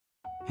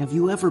Have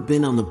you ever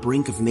been on the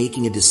brink of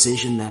making a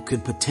decision that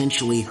could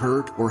potentially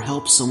hurt or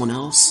help someone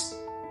else?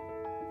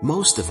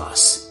 Most of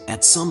us,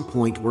 at some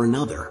point or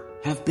another,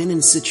 have been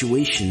in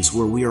situations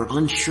where we are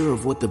unsure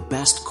of what the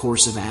best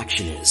course of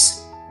action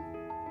is.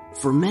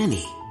 For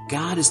many,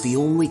 God is the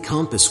only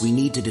compass we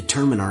need to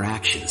determine our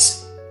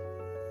actions.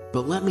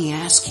 But let me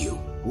ask you,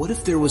 what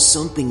if there was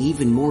something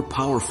even more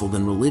powerful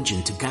than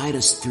religion to guide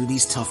us through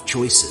these tough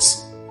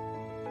choices?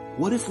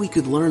 What if we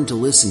could learn to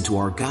listen to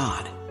our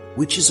God,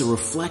 which is a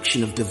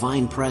reflection of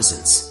divine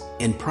presence,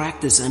 and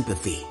practice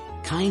empathy,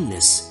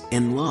 kindness,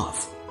 and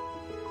love?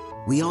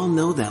 We all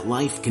know that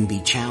life can be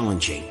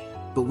challenging,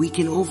 but we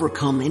can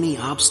overcome any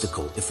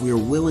obstacle if we are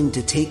willing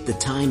to take the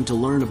time to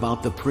learn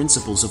about the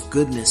principles of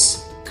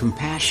goodness,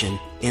 compassion,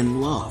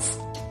 and love.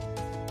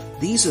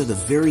 These are the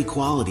very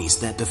qualities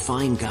that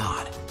define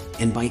God,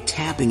 and by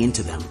tapping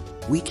into them,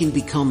 we can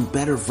become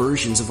better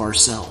versions of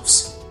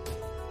ourselves.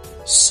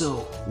 So,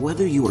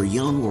 whether you are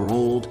young or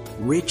old,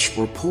 rich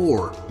or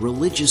poor,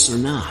 religious or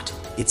not,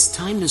 it's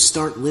time to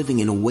start living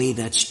in a way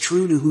that's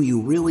true to who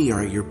you really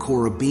are at your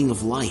core, a being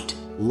of light,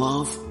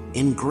 love,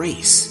 and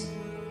grace.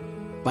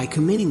 By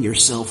committing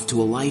yourself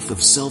to a life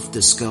of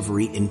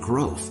self-discovery and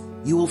growth,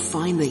 you will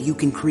find that you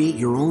can create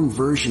your own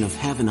version of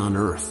heaven on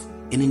earth,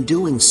 and in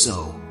doing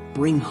so,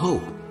 bring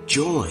hope,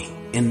 joy,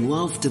 and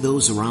love to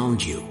those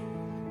around you.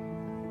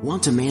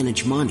 Want to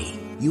manage money?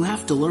 You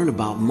have to learn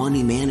about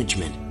money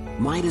management.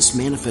 Midas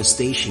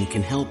Manifestation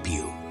can help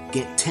you.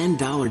 Get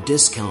 $10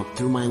 discount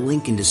through my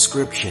link in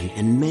description,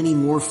 and many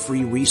more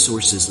free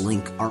resources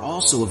link are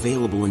also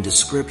available in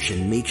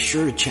description. Make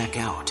sure to check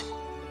out.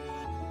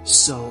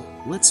 So,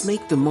 let's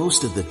make the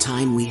most of the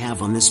time we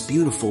have on this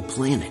beautiful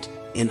planet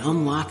and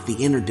unlock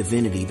the inner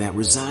divinity that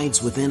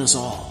resides within us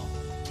all.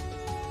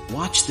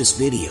 Watch this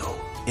video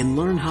and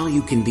learn how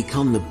you can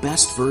become the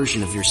best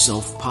version of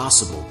yourself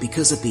possible,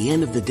 because at the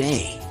end of the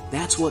day,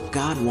 that's what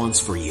God wants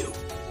for you.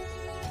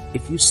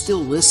 If you're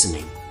still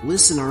listening,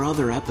 listen our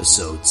other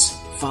episodes,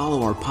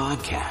 follow our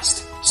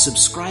podcast,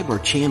 subscribe our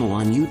channel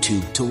on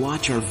YouTube to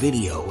watch our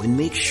video, and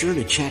make sure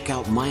to check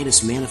out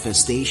Midas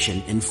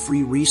Manifestation and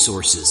free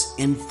resources.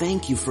 And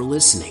thank you for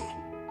listening.